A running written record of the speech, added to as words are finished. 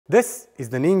This is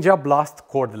the Ninja Blast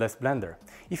Cordless blender.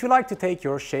 If you like to take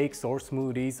your shakes or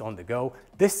smoothies on the go,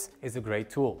 this is a great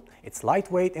tool. It's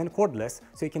lightweight and cordless,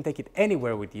 so you can take it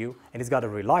anywhere with you, and it's got a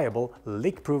reliable,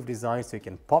 leak-proof design so you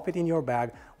can pop it in your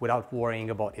bag without worrying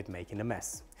about it making a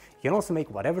mess. You can also make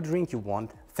whatever drink you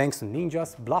want thanks to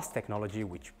Ninja's Blast technology,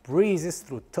 which breezes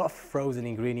through tough frozen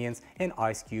ingredients and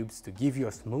ice cubes to give you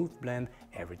a smooth blend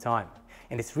every time.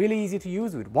 And it's really easy to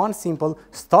use with one simple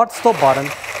start-stop button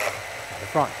at the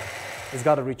front. It's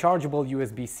got a rechargeable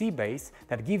USB-C base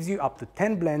that gives you up to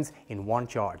 10 blends in one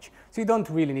charge, so you don't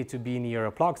really need to be near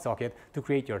a plug socket to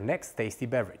create your next tasty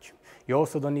beverage. You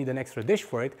also don't need an extra dish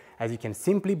for it, as you can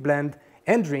simply blend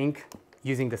and drink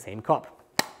using the same cup.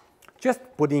 Just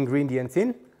put the ingredients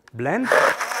in, blend,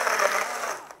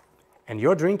 and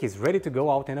your drink is ready to go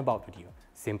out and about with you.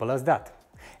 Simple as that.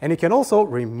 And you can also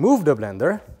remove the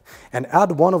blender and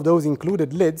add one of those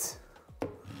included lids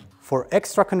for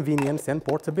extra convenience and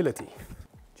portability,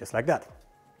 just like that.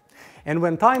 And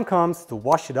when time comes to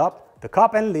wash it up, the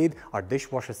cup and lid are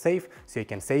dishwasher safe, so you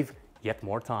can save yet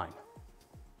more time.